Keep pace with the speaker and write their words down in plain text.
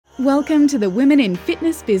Welcome to the Women in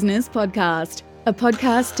Fitness Business podcast, a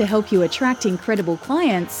podcast to help you attract incredible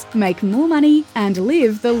clients, make more money, and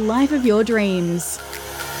live the life of your dreams.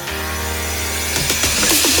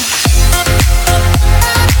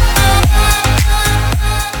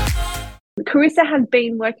 Carissa has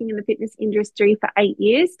been working in the fitness industry for 8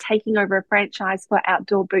 years, taking over a franchise for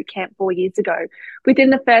Outdoor Bootcamp 4 years ago. Within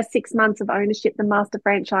the first 6 months of ownership, the master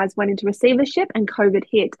franchise went into receivership and COVID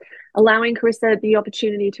hit, allowing Carissa the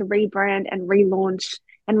opportunity to rebrand and relaunch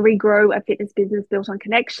and regrow a fitness business built on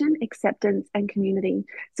connection, acceptance, and community.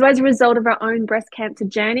 So as a result of her own breast cancer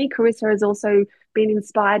journey, Carissa has also been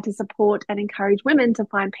inspired to support and encourage women to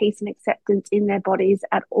find peace and acceptance in their bodies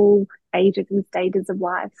at all ages and stages of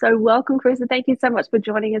life. So welcome, Carissa. Thank you so much for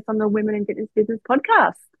joining us on the Women in Fitness Business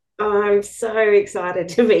podcast. I'm so excited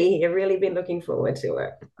to be here. Really been looking forward to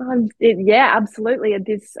it. Yeah, absolutely.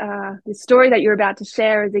 This story that you're about to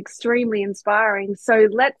share is extremely inspiring. So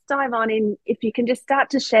let's dive on in. If you can just start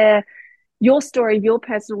to share your story of your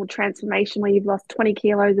personal transformation where you've lost 20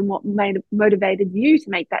 kilos and what motivated you to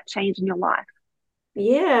make that change in your life.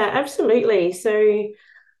 Yeah, absolutely. So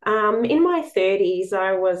in my 30s,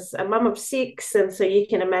 I was a mum of 6. And so you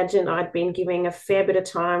can imagine I'd been giving a fair bit of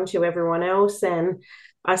time to everyone else. And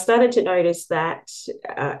I started to notice that,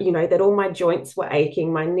 that all my joints were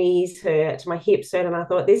aching, my knees hurt, my hips hurt. And I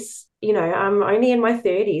thought I'm only in my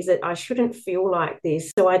 30s, that I shouldn't feel like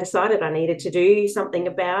this. So I decided I needed to do something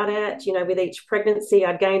about it. With each pregnancy,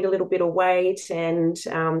 I'd gained a little bit of weight and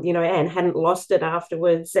hadn't lost it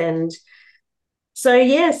afterwards. And so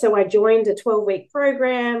I joined a 12-week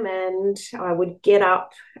program, and I would get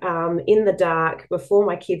up in the dark before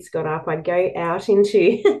my kids got up. I'd go out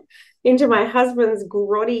into into my husband's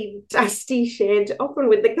grotty, dusty shed, often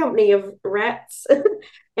with the company of rats,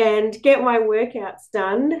 and get my workouts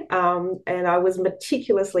done. And I was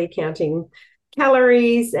meticulously counting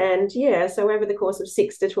calories. And so over the course of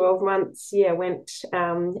 6 to 12 months, went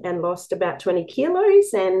and lost about 20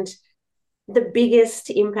 kilos. And the biggest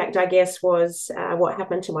impact, I guess, was what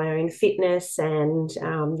happened to my own fitness. And,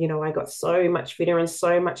 I got so much fitter and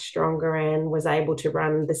so much stronger, and was able to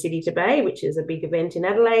run the City to Bay, which is a big event in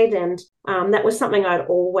Adelaide. And that was something I'd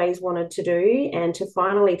always wanted to do. And to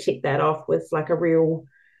finally tick that off was like a real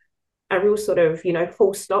sort of,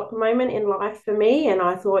 full stop moment in life for me. And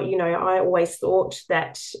I thought, I always thought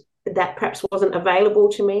that perhaps wasn't available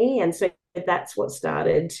to me. And so that's what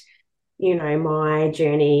started my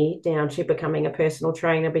journey down to becoming a personal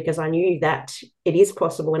trainer, because I knew that it is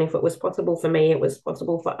possible. And if it was possible for me, it was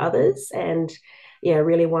possible for others. And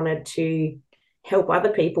really wanted to help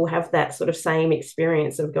other people have that sort of same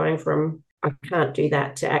experience of going from I can't do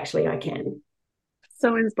that to actually I can.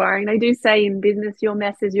 So inspiring. They do say in business, your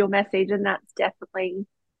mess is your message. And that's definitely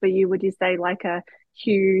for you, would you say, like a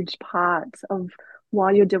huge part of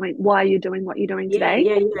why you're doing what you're doing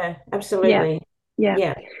today? Yeah, absolutely.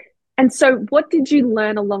 Yeah. And so what did you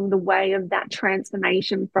learn along the way of that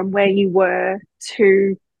transformation from where you were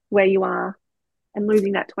to where you are and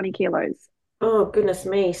losing that 20 kilos? Oh, goodness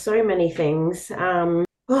me. So many things.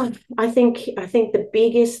 I think the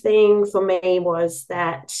biggest thing for me was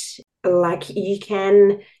that, like, you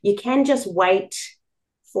can just wait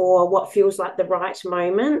for what feels like the right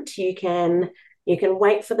moment. You can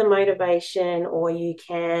wait for the motivation, or you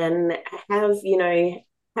can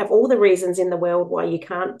have all the reasons in the world why you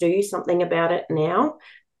can't do something about it now.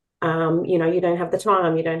 You don't have the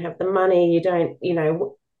time, you don't have the money, you don't,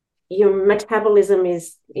 your metabolism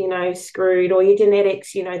is, screwed, or your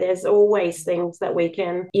genetics, there's always things that we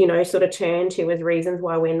can, sort of turn to as reasons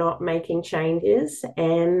why we're not making changes.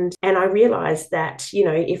 And I realized that,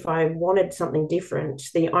 if I wanted something different,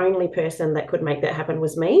 the only person that could make that happen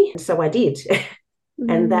was me. So I did.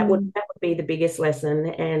 And that would be the biggest lesson.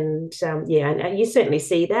 And and you certainly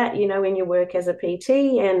see that, in your work as a PT.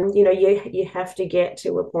 And, you have to get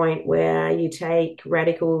to a point where you take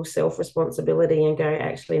radical self-responsibility and go,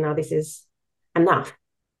 actually, no, this is enough.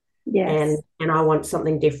 Yes. And I want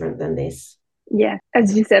something different than this. Yeah.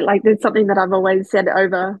 As you said, like, there's something that I've always said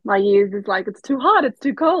over my years is like, it's too hot, it's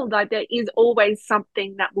too cold. Like, there is always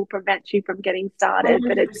something that will prevent you from getting started.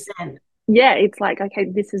 100%. It's like, okay,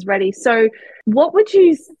 this is ready. So what would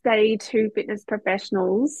you say to fitness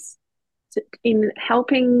professionals in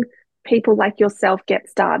helping people like yourself get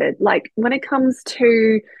started? Like, when it comes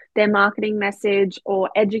to their marketing message or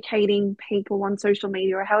educating people on social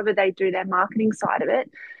media, or however they do their marketing side of it,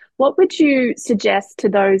 what would you suggest to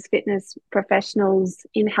those fitness professionals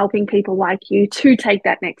in helping people like you to take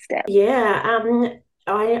that next step?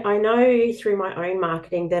 I know through my own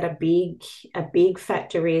marketing that a big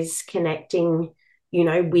factor is connecting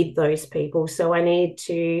with those people. So I need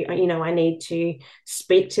to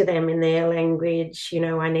speak to them in their language.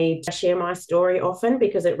 I need to share my story often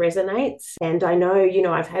because it resonates. And I know,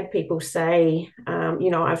 I've had people say,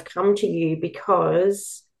 I've come to you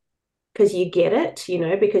because you get it,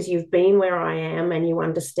 because you've been where I am and you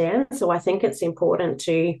understand. So I think it's important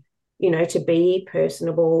to be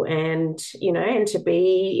personable and to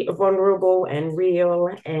be vulnerable and real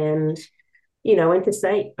and and to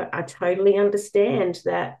say, I totally understand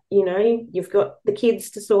that, you've got the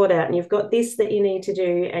kids to sort out and you've got this that you need to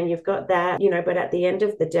do and you've got that, but at the end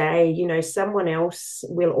of the day, someone else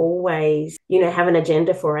will always, have an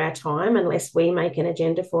agenda for our time unless we make an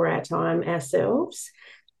agenda for our time ourselves.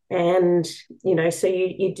 And, so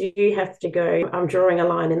you do have to go, I'm drawing a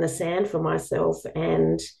line in the sand for myself.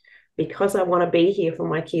 And because I want to be here for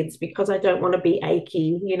my kids, because I don't want to be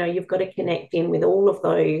achy, you've got to connect in with all of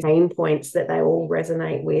those pain points that they all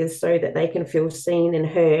resonate with so that they can feel seen and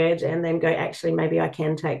heard and then go, actually, maybe I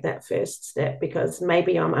can take that first step because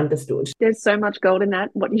maybe I'm understood. There's so much gold in that,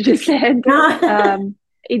 what you just said.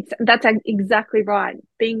 That's exactly right.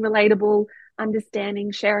 Being relatable,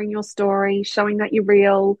 understanding, sharing your story, showing that you're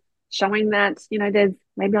real, showing that, there's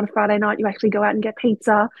maybe on a Friday night you actually go out and get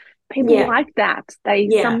pizza. People like that. They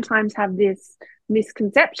sometimes have this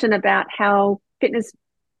misconception about how fitness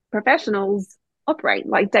professionals operate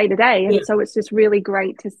like day to day. And so it's just really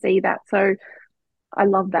great to see that. So I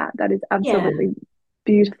love that. That is absolutely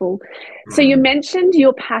beautiful. So you mentioned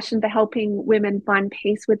your passion for helping women find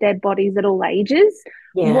peace with their bodies at all ages.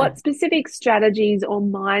 What specific strategies or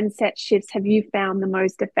mindset shifts have you found the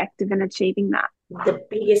most effective in achieving that? The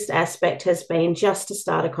biggest aspect has been just to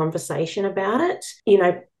start a conversation about it.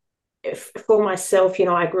 For myself,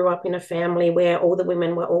 I grew up in a family where all the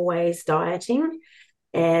women were always dieting.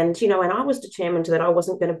 And, and I was determined that I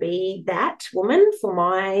wasn't going to be that woman for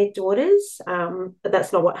my daughters. But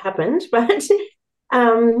that's not what happened. But,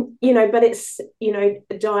 but it's,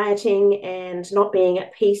 dieting and not being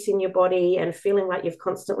at peace in your body and feeling like you've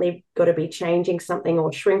constantly got to be changing something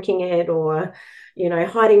or shrinking it or,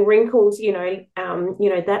 hiding wrinkles,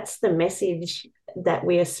 that's the message that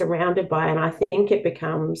we are surrounded by. And I think it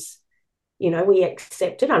becomes, we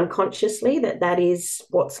accept it unconsciously that is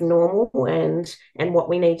what's normal and what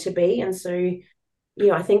we need to be. And so,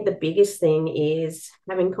 I think the biggest thing is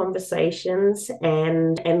having conversations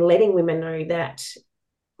and letting women know that,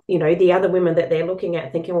 the other women that they're looking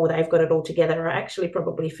at thinking, well, they've got it all together are actually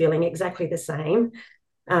probably feeling exactly the same.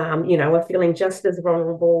 Are feeling just as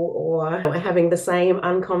vulnerable or having the same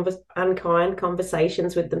unkind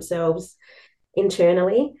conversations with themselves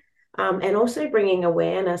internally. And also bringing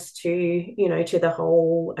awareness to, to the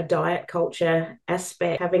whole diet culture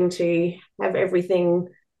aspect, having to have everything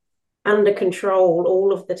under control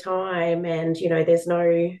all of the time. And, there's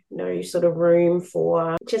no sort of room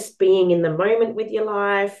for just being in the moment with your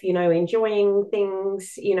life, enjoying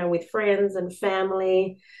things, with friends and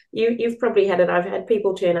family. You've probably had it. I've had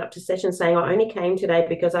people turn up to sessions saying, I only came today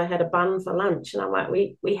because I had a bun for lunch. And I'm like,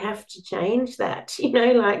 we have to change that,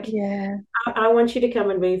 I want you to come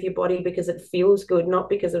and move your body because it feels good, not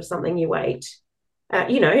because of something you ate.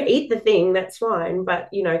 Eat the thing, that's fine, but,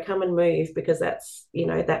 come and move because that's,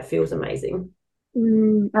 that feels amazing.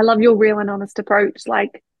 I love your real and honest approach,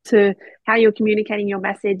 like to how you're communicating your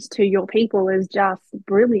message to your people is just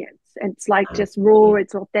brilliant. It's like just raw,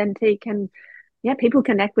 it's authentic, and people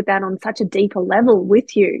connect with that on such a deeper level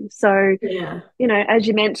with you. So, as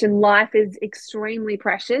you mentioned, life is extremely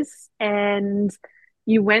precious and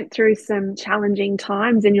you went through some challenging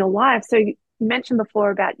times in your life. So you mentioned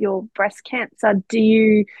before about your breast cancer.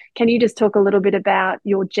 Can you just talk a little bit about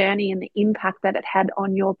your journey and the impact that it had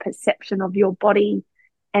on your perception of your body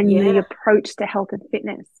and the approach to health and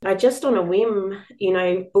fitness? I just on a whim,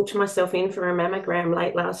 booked myself in for a mammogram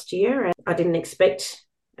late last year, and I didn't expect,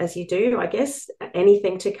 as you do, I guess,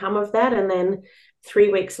 anything to come of that. And then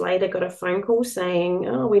 3 weeks later, got a phone call saying,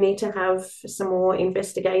 oh, we need to have some more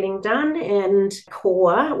investigating done. And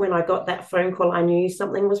when I got that phone call, I knew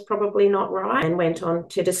something was probably not right and went on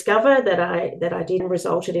to discover that I did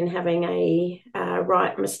resulted in having a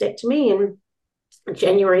right mastectomy in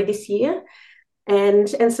January this year. And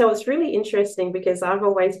so it's really interesting because I've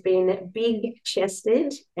always been big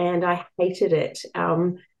chested and I hated it.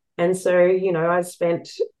 And so, I spent,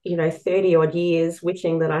 30 odd years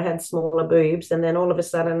wishing that I had smaller boobs. And then all of a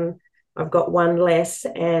sudden I've got one less.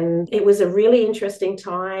 And it was a really interesting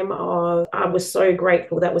time I was so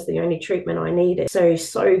grateful that was the only treatment I needed.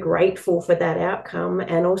 So grateful for that outcome.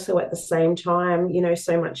 And also at the same time,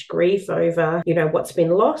 so much grief over, what's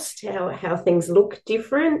been lost, how things look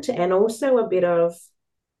different. And also a bit of,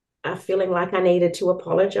 feeling like I needed to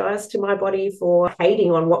apologize to my body for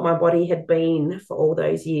hating on what my body had been for all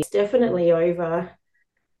those years. Definitely over,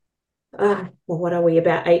 well, what are we,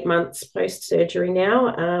 about 8 months post-surgery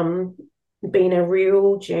now. Been a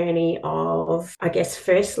real journey of, I guess,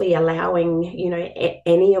 firstly allowing,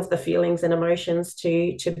 any of the feelings and emotions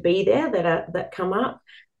to be there that come up.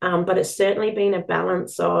 But it's certainly been a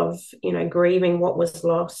balance of, grieving what was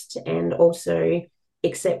lost and also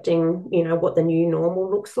accepting, what the new normal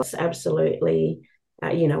looks like. It's absolutely,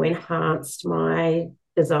 enhanced my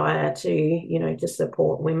desire to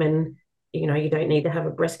support women. You don't need to have a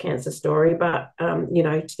breast cancer story, but,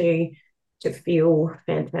 to feel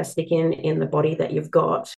fantastic in the body that you've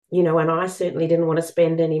got, and I certainly didn't want to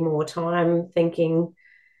spend any more time thinking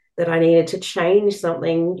that I needed to change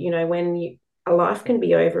something, when a life can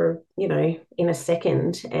be over, in a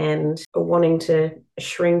second, and wanting to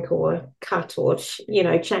shrink or cut or,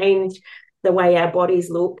 change the way our bodies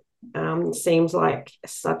look seems like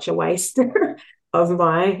such a waste of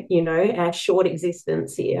our short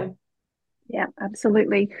existence here. Yeah,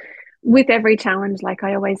 absolutely. With every challenge, like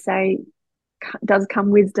I always say, does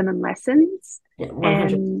come wisdom and lessons. Yeah,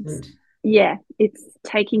 100%. And yeah, it's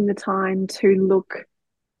taking the time to look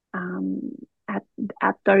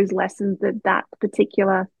at those lessons that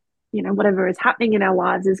particular, whatever is happening in our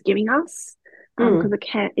lives is giving us, because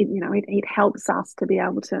it helps us to be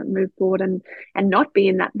able to move forward and not be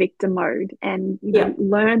in that victim mode, and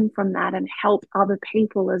learn from that and help other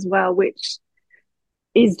people as well, which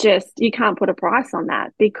is just, you can't put a price on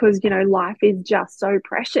that, because life is just so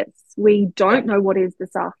precious. We don't know what is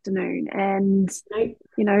this afternoon, and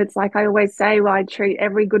it's like I always say, well, I treat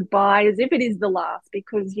every goodbye as if it is the last,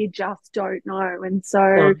 because you just don't know. And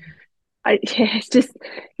so it's just,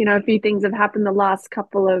 a few things have happened the last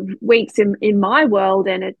couple of weeks in my world,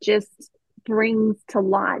 and it just brings to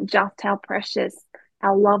light just how precious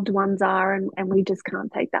our loved ones are, and we just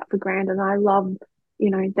can't take that for granted. And I love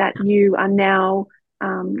that you are now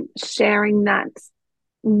sharing that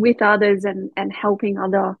with others and helping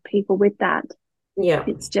other people with that. Yeah,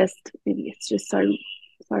 it's just so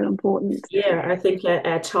important. Yeah, I think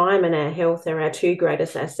our time and our health are our two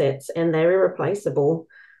greatest assets, and they're irreplaceable.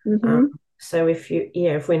 So if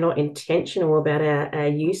we're not intentional about our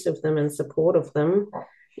use of them and support of them,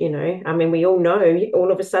 we all know,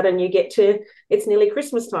 all of a sudden it's nearly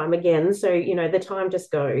Christmas time again, so the time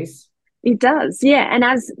just goes. It does, yeah. And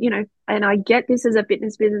as and I get this as a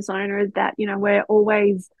fitness business owner, is that we're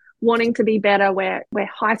always wanting to be better, we're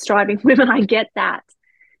high striving women. I get that,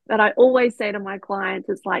 but I always say to my clients,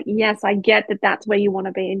 it's like, yes, I get that that's where you want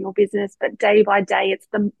to be in your business, but day by day,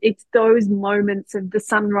 it's those moments of the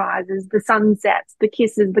sunrises, the sunsets, the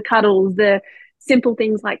kisses, the cuddles, the simple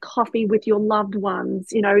things like coffee with your loved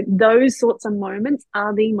ones. Those sorts of moments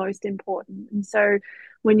are the most important. And so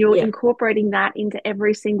when you're incorporating that into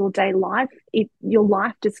every single day life, your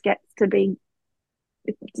life just gets to be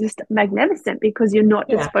just magnificent, because you're not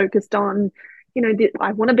just focused on,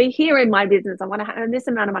 I want to be here in my business, I want to earn this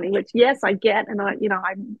amount of money, which yes, I get, and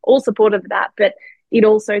I'm all supportive of that, but it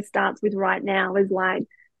also starts with right now, is like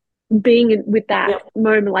being with that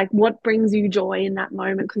moment, like what brings you joy in that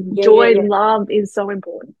moment, because joy and love is so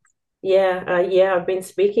important. I've been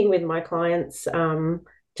speaking with my clients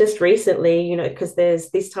just recently, because there's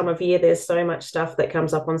this time of year, there's so much stuff that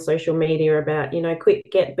comes up on social media about, quick,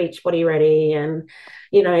 get beach body ready, and,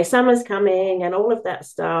 summer's coming and all of that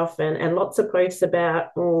stuff, and lots of posts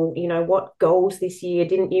about, what goals this year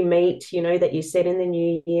didn't you meet, that you set in the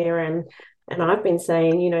new year. And I've been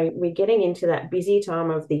saying, we're getting into that busy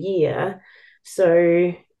time of the year.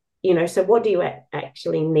 So, so what do you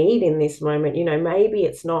actually need in this moment? Maybe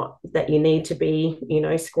it's not that you need to be,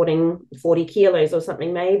 squatting 40 kilos or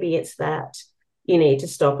something. Maybe it's that you need to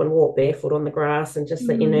stop and walk barefoot on the grass and just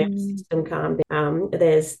let your nervous system calm down.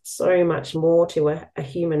 There's so much more to a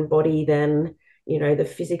human body than, the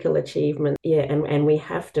physical achievement. And we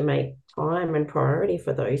have to make time and priority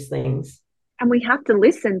for those things. And we have to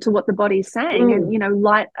listen to what the body's saying. And,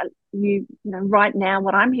 right now,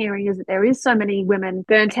 what I'm hearing is that there is so many women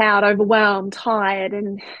burnt out, overwhelmed, tired.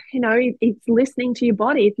 And, it's listening to your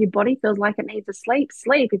body. If your body feels like it needs to sleep.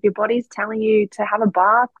 If your body's telling you to have a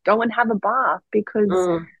bath, go and have a bath,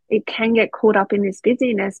 because it can get caught up in this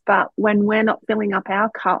busyness. But when we're not filling up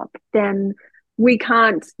our cup, then we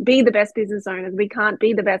can't be the best business owners. We can't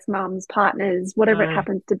be the best mums, partners, whatever it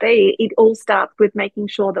happens to be. It all starts with making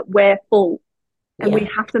sure that we're full. And we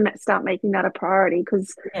have to start making that a priority,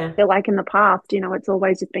 because they're like in the past, it's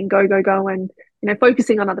always just been go, go, go, and,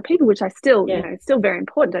 focusing on other people, which I still, still very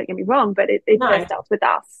important, don't get me wrong, but it first starts with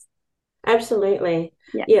us. Absolutely.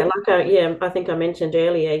 Yeah. Yeah, I think I mentioned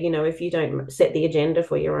earlier, if you don't set the agenda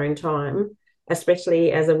for your own time,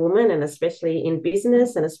 especially as a woman and especially in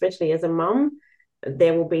business and especially as a mum,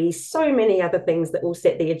 there will be so many other things that will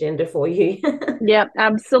set the agenda for you. Yeah,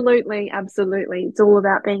 absolutely. Absolutely. It's all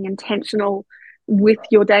about being intentional with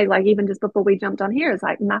your day. Like even just before we jumped on here, it's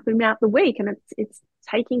like mapping out the week and it's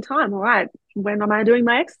taking time. All right. When am I doing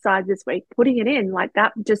my exercise this week? Putting it in, like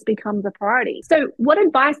that just becomes a priority. So what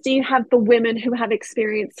advice do you have for women who have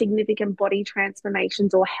experienced significant body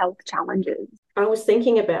transformations or health challenges? I was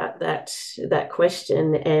thinking about that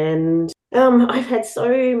question, and I've had so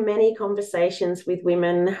many conversations with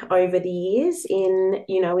women over the years in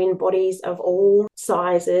bodies of all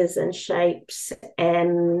sizes and shapes,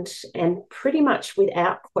 and pretty much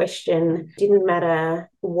without question, didn't matter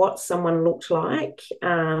what someone looked like,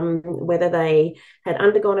 whether they had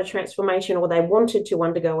undergone a transformation or they wanted to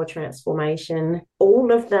undergo a transformation,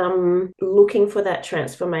 all of them looking for that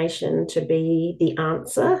transformation to be the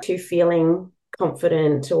answer to feeling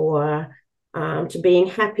confident or to being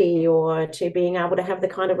happy or to being able to have the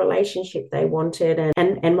kind of relationship they wanted.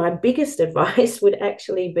 And my biggest advice would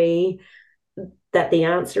actually be that the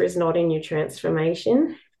answer is not in your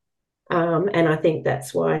transformation. And I think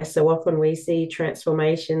that's why so often we see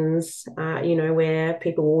transformations, where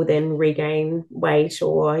people will then regain weight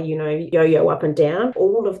or, yo-yo up and down.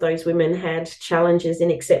 All of those women had challenges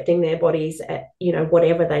in accepting their bodies at,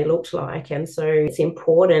 whatever they looked like. And so it's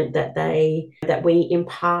important that we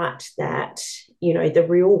impart that, the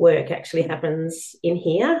real work actually happens in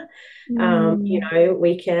here.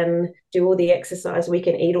 We can do all the exercise, we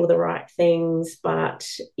can eat all the right things, but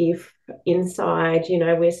if inside,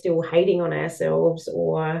 we're still hating on ourselves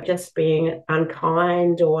or just being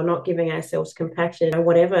unkind or not giving ourselves compassion,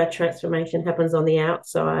 whatever transformation happens on the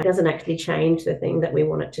outside doesn't actually change the thing that we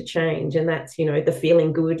want it to change. And that's, the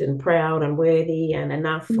feeling good and proud and worthy and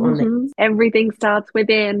enough on the Everything starts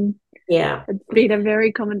within. Yeah. It's been a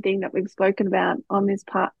very common thing that we've spoken about on this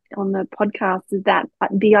part on the podcast, is that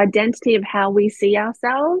the identity of how we see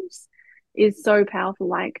ourselves is so powerful.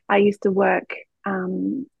 Like I used to work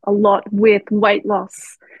a lot with weight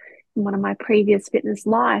loss in one of my previous fitness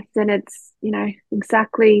lives, and it's,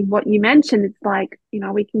 exactly what you mentioned. It's like,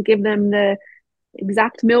 we can give them the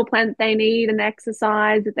exact meal plan that they need and the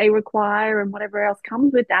exercise that they require and whatever else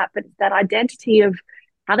comes with that, but it's that identity of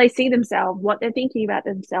how they see themselves, what they're thinking about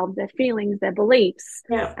themselves, their feelings, their beliefs.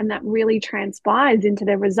 Yeah. And that really transpires into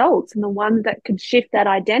their results. And the ones that could shift that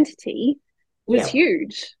identity was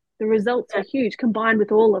huge. The results were huge, combined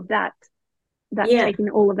with all of that,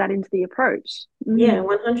 taking all of that into the approach. Yeah,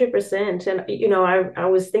 100%. And, I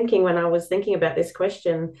was thinking when I was thinking about this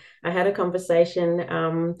question, I had a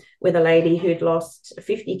conversation with a lady who'd lost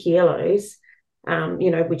 50 kilos.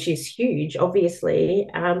 Which is huge, obviously.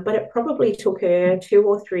 But it probably took her 2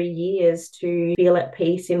 or 3 years to feel at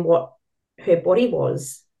peace in what her body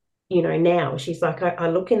was. Now she's like, I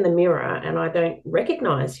look in the mirror and I don't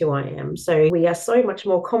recognize who I am. So we are so much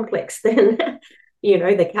more complex than,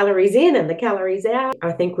 the calories in and the calories out.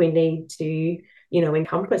 I think we need to,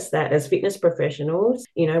 encompass that as fitness professionals.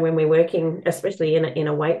 When we're working, especially in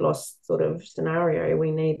a weight loss sort of scenario, we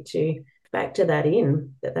need to factor that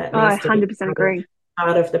in, that needs to 100% agree.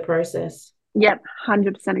 Part of the process. Yep,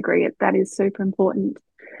 100% agree. That is super important.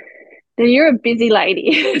 Then you're a busy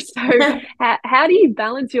lady. So how do you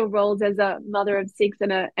balance your roles as a mother of 6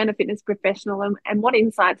 and a fitness professional? And what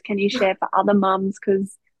insights can you share for other mums?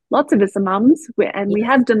 Because lots of us are mums and we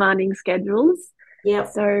have demanding schedules. Yeah.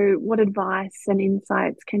 So what advice and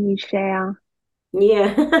insights can you share?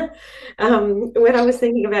 Yeah. When I was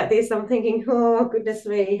thinking about this, I'm thinking, oh, goodness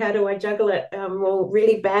me, how do I juggle it? Well,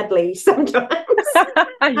 really badly sometimes.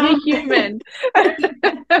 You're human.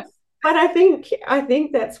 But I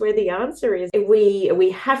think that's where the answer is.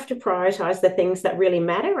 We have to prioritize the things that really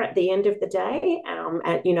matter at the end of the day.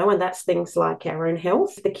 And that's things like our own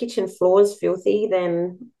health. If the kitchen floor is filthy,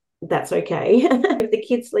 then that's okay. If the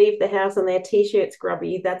kids leave the house and their t-shirt's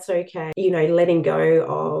grubby, that's okay. Letting go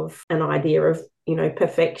of an idea of,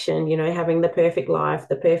 perfection, having the perfect life,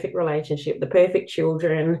 the perfect relationship, the perfect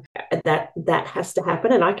children, that has to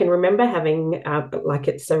happen. And I can remember having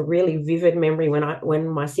it's a really vivid memory when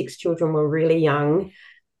my 6 children were really young.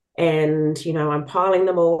 And, I'm piling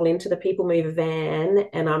them all into the people mover van.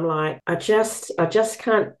 And I'm like, I just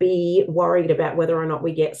can't be worried about whether or not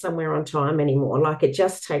we get somewhere on time anymore. Like it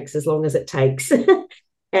just takes as long as it takes.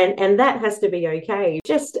 And that has to be okay.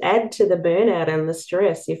 Just add to the burnout and the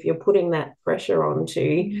stress if you're putting that pressure on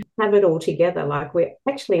to have it all together. Like we're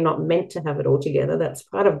actually not meant to have it all together. That's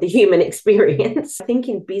part of the human experience. I think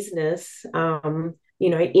in business,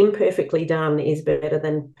 imperfectly done is better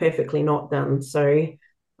than perfectly not done. So,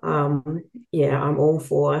 yeah, I'm all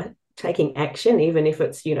for taking action, even if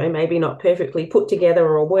it's, maybe not perfectly put together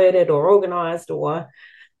or worded or organized or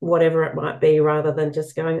whatever it might be, rather than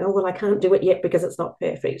just going, oh, well, I can't do it yet because it's not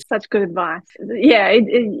perfect. Such good advice. Yeah,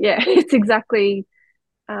 it's exactly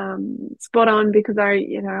spot on, because I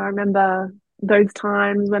remember those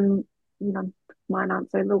times when, mine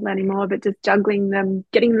aren't so little anymore, but just juggling them,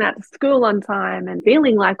 getting them out to school on time and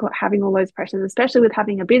feeling like having all those pressures, especially with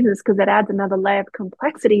having a business, because it adds another layer of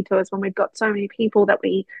complexity to us when we've got so many people that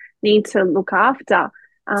we need to look after.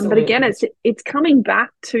 But again, it's coming back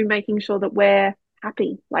to making sure that we're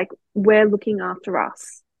happy, like we're looking after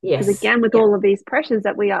us. Yes. Because again, with all of these pressures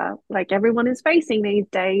that we are, like everyone is facing these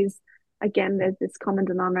days, again, there's this common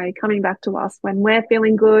denominator coming back to us. When we're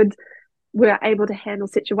feeling good, we're able to handle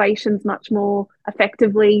situations much more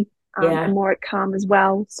effectively, and more at calm as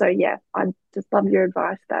well. So yeah, I just love your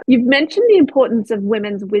advice. That you've mentioned the importance of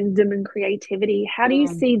women's wisdom and creativity. How do you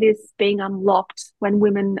see this being unlocked when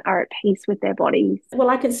women are at peace with their bodies? Well,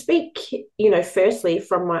 I can speak, firstly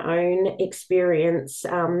from my own experience.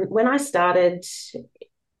 When I started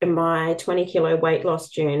my 20-kilo weight loss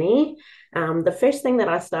journey, the first thing that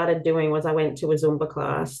I started doing was I went to a Zumba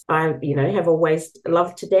class. I, have always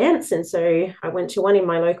loved to dance. And so I went to one in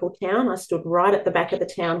my local town. I stood right at the back of the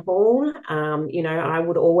town hall. I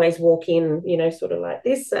would always walk in, sort of like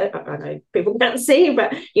this. I know people can't see,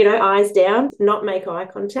 but, eyes down, not make eye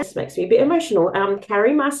contact. This makes me a bit emotional.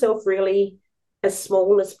 Carry myself really as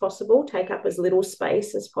small as possible, take up as little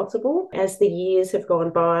space as possible. As the years have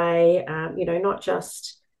gone by, not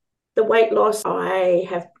just the weight loss, I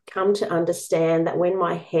have come to understand that when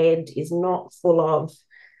my head is not full of,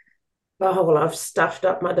 oh, well, I've stuffed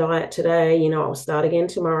up my diet today, I'll start again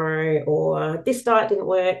tomorrow, or this diet didn't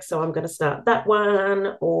work, so I'm going to start that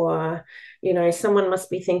one, or, someone must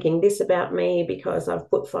be thinking this about me because I've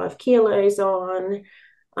put 5 kilos on.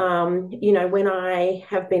 When I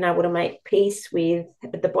have been able to make peace with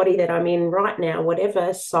the body that I'm in right now,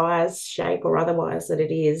 whatever size, shape, or otherwise that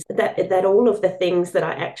it is, that all of the things that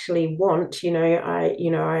I actually want,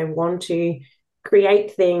 I want to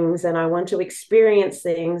create things, and I want to experience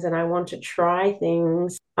things, and I want to try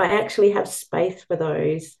things. I actually have space for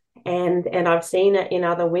those. And I've seen it in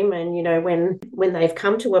other women, when they've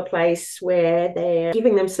come to a place where they're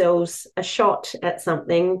giving themselves a shot at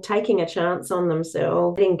something, taking a chance on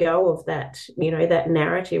themselves, letting go of that, that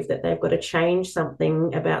narrative that they've got to change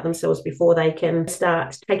something about themselves before they can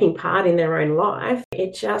start taking part in their own life.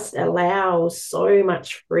 It just allows so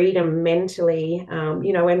much freedom mentally, and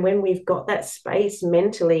when we've got that space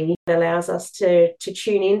mentally, it allows us to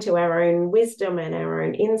tune into our own wisdom and our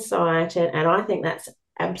own insight. And I think that's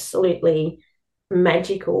absolutely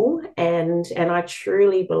magical, and I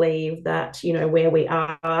truly believe that where we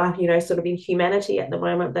are, sort of in humanity at the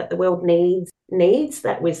moment, that the world needs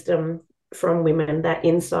that wisdom from women, that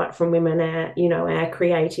insight from women, our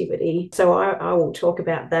creativity. So I will talk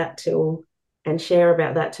about that and share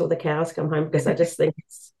about that till the cows come home, because I just think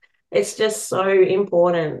it's just so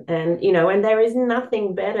important. And and there is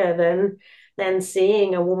nothing better than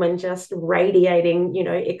seeing a woman just radiating,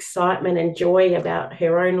 excitement and joy about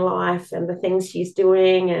her own life and the things she's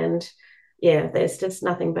doing. And yeah, there's just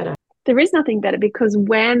nothing better. There is nothing better, because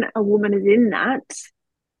when a woman is in that,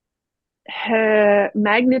 her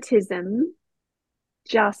magnetism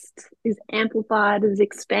just is amplified, is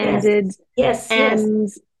expanded. Yes. And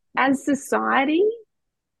as society,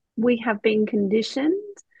 we have been conditioned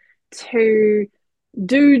to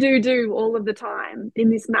do all of the time in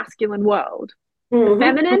this masculine world. The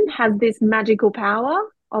feminine has this magical power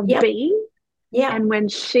of being. And when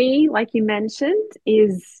she, like you mentioned,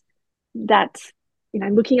 is that,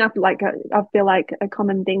 looking up, like I feel like a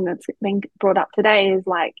common thing that's been brought up today is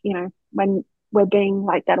like, when we're being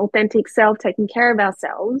like that authentic self, taking care of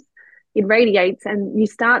ourselves, it radiates, and you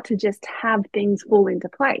start to just have things fall into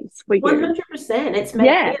place for you. 100%. It's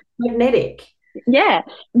magnetic. Yeah,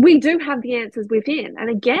 we do have the answers within. And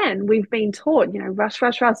again, we've been taught, rush,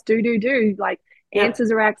 do. Like answers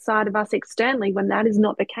are outside of us externally, when that is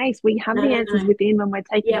not the case. We have the answers within when we're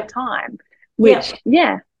taking the time, which,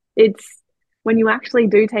 it's when you actually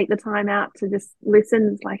do take the time out to just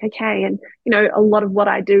listen, it's like, okay. And, a lot of what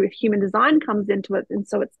I do with human design comes into it. And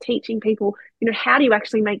so it's teaching people, how do you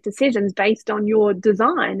actually make decisions based on your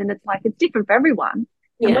design? And it's like, it's different for everyone.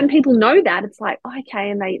 And when people know that, it's like, oh,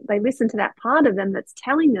 okay, and they listen to that part of them that's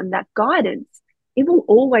telling them that guidance, it will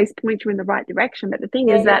always point you in the right direction. But the thing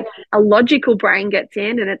is that a logical brain gets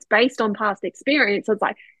in, and it's based on past experience. So it's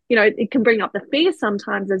like, it can bring up the fear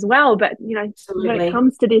sometimes as well. But, when it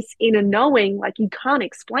comes to this inner knowing, like, you can't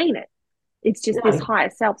explain it. It's just this No, higher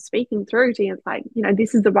self speaking through to you. It's like,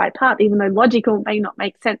 this is the right path, even though logical may not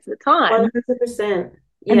make sense at the time. 100%.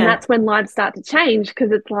 And Yeah. that's when lives start to change,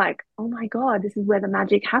 because it's like, oh my God, this is where the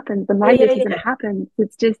magic happens. The Yeah, yeah, magnetism yeah. happens.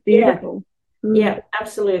 It's just Yeah. beautiful. Mm. Yeah,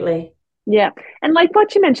 absolutely. Yeah. And like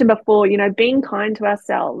what you mentioned before, being kind to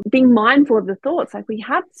ourselves, being mindful of the thoughts. Like we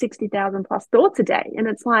have 60,000 plus thoughts a day. And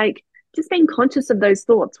it's like just being conscious of those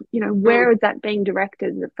thoughts. Mm, Where is that being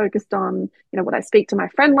directed? Is it focused on, would I speak to my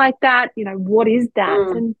friend like that? What is that?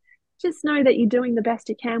 mm. And just know that you're doing the best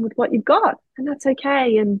you can with what you've got. And that's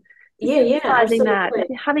okay. And just Yeah, yeah, emphasizing that if absolutely.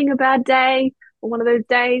 you're having a bad day or one of those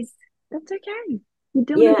days, that's okay. You're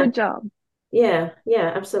doing a Yeah, good job, yeah,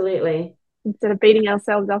 yeah, absolutely. instead of beating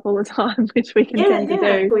ourselves up all the time, which we can Yeah, tend to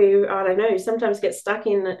yeah. do. We, I don't know, sometimes get stuck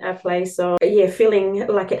in a place of, yeah, feeling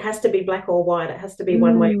like it has to be black or white. It has to be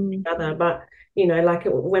one way or Mm. the other. But, like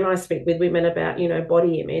when I speak with women about,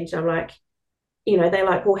 body image, I'm like, they're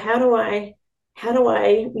like, well, how do I,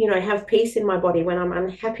 have peace in my body when I'm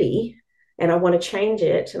unhappy and I want to change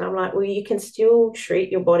it? And I'm like, well, you can still treat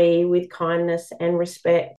your body with kindness and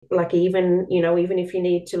respect. Like even if you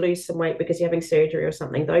need to lose some weight because you're having surgery or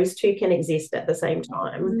something, those two can exist at the same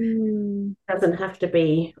time. Mm. It doesn't have to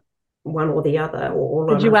be one or the other or all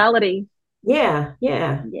The or nothing. duality. Yeah,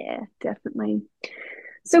 yeah. Yeah, definitely.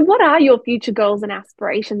 So, what are your future goals and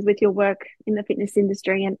aspirations with your work in the fitness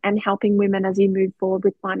industry, and helping women as you move forward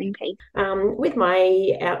with finding peace? With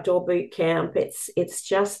my outdoor boot camp, it's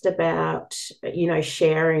just about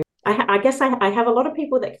sharing. I guess I have a lot of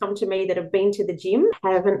people that come to me that have been to the gym,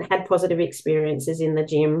 haven't had positive experiences in the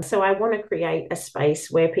gym. So I want to create a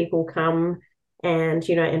space where people come and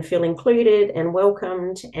feel included and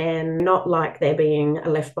welcomed, and not like they're being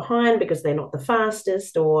left behind because they're not the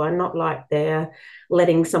fastest, or not like they're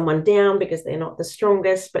letting someone down because they're not the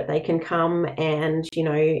strongest, but they can come and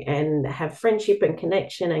have friendship and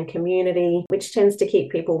connection and community, which tends to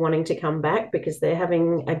keep people wanting to come back because they're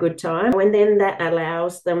having a good time. And then that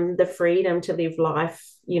allows them the freedom to live life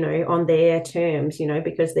on their terms,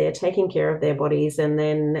 because they're taking care of their bodies, and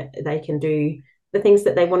then they can do the things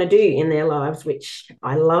that they want to do in their lives, which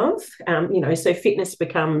I love. So fitness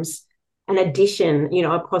becomes an addition,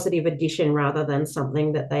 a positive addition rather than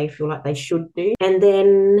something that they feel like they should do. And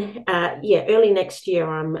then, early next year,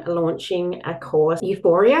 I'm launching a course,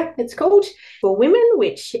 Euphoria, it's called, for women,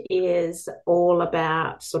 which is all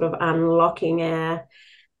about sort of unlocking our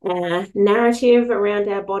narrative around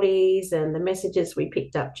our bodies and the messages we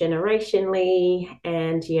picked up generationally,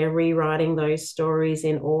 and rewriting those stories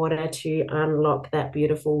in order to unlock that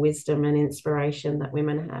beautiful wisdom and inspiration that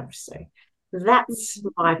women have. So that's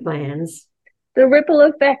my plans. The ripple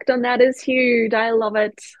effect on that is huge. I love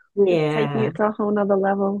it. It's taking Yeah, it to a whole nother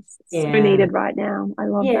level. So yeah, needed right now. I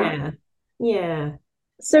love that. yeah, yeah.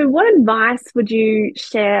 So, what advice would you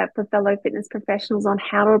share for fellow fitness professionals on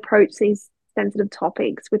how to approach these sensitive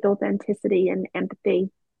topics with authenticity and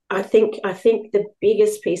empathy? I think the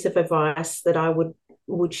biggest piece of advice that I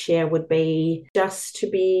would share would be just to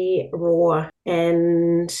be raw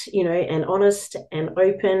and honest and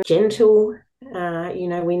open, gentle.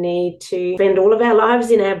 We need to spend all of our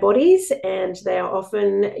lives in our bodies, and they are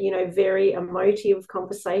often, very emotive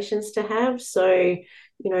conversations to have. So,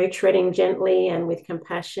 treading gently and with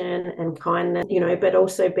compassion and kindness, but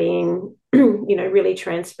also being, really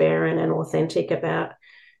transparent and authentic about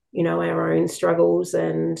our own struggles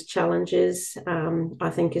and challenges. I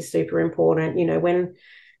think is super important.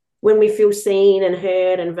 When we feel seen and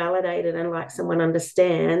heard and validated and like someone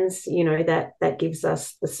understands, that gives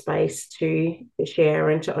us the space to share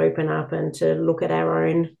and to open up and to look at our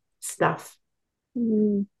own stuff.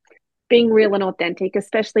 Mm. Being real and authentic,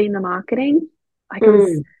 especially in the marketing. Like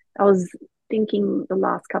Mm. I was thinking the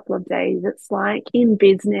last couple of days, it's like in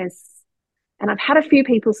business, and I've had a few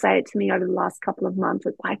people say it to me over the last couple of months.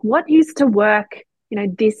 It's like, what used to work,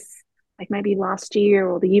 like maybe last year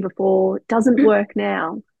or the year before, doesn't work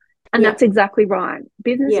now. And Yeah, that's exactly right.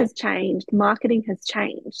 Business yeah, has changed, marketing has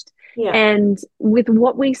changed. yeah. And with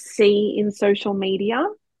what we see in social media,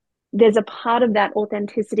 there's a part of that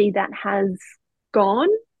authenticity that has gone.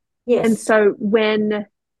 And Yes, so when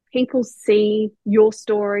people see your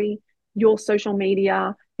story, your social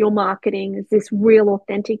media, your marketing is this real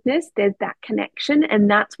authenticness, there's that connection. And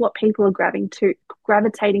that's what people are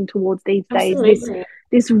gravitating towards these days, absolutely.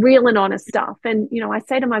 this real and honest stuff. And, I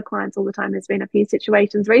say to my clients all the time, there's been a few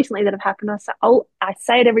situations recently that have happened. I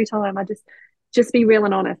say it every time. I just be real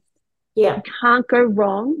and honest. You Yeah, can't go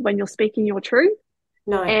wrong when you're speaking your truth,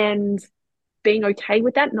 no, and being okay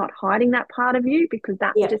with that, not hiding that part of you, because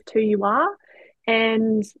that's yeah, just who you are.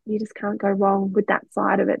 And you just can't go wrong with that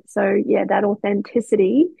side of it. So, yeah, that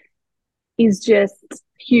authenticity is just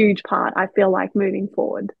huge part, I feel like, moving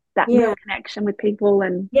forward. That Yeah. real connection with people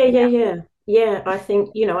and Yeah. I think,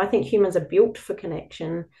 I think humans are built for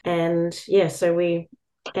connection. And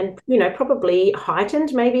probably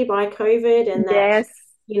heightened maybe by COVID and that,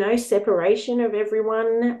 yes. Separation of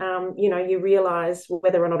everyone. You realize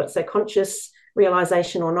whether or not it's a conscious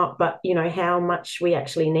realization or not, but, how much we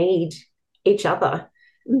actually need each other.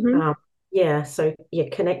 Mm-hmm.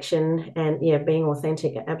 Connection and being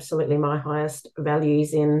authentic are absolutely my highest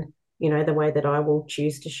values in, the way that I will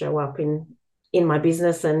choose to show up in my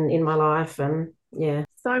business and in my life. And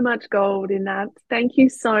so much gold in that. Thank you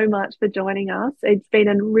so much for joining us. It's been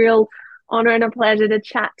a real honor and a pleasure to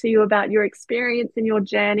chat to you about your experience and your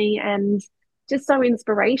journey, and just so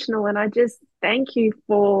inspirational. And I just thank you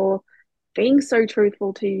for being so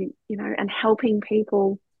truthful to, and helping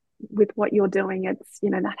people with what you're doing. It's,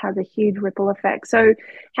 that has a huge ripple effect. So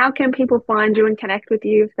how can people find you and connect with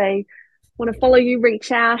you if they want to follow you,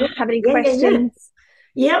 reach out, have any questions?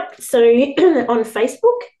 Yep. So on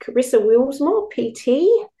Facebook, Carissa Willsmore, PT,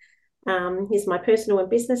 is my personal and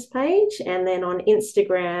business page. And then on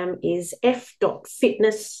Instagram is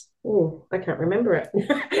f.fitness. Oh, I can't remember it.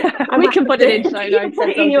 We can put it in show notes.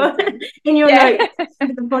 in your notes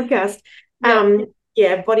of the podcast.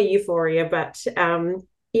 Body euphoria. But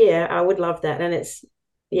I would love that. And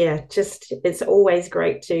it's always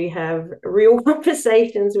great to have real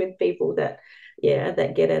conversations with people that get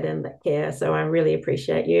it and that care. So I really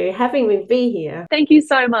appreciate you having me be here. Thank you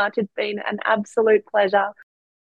so much. It's been an absolute pleasure.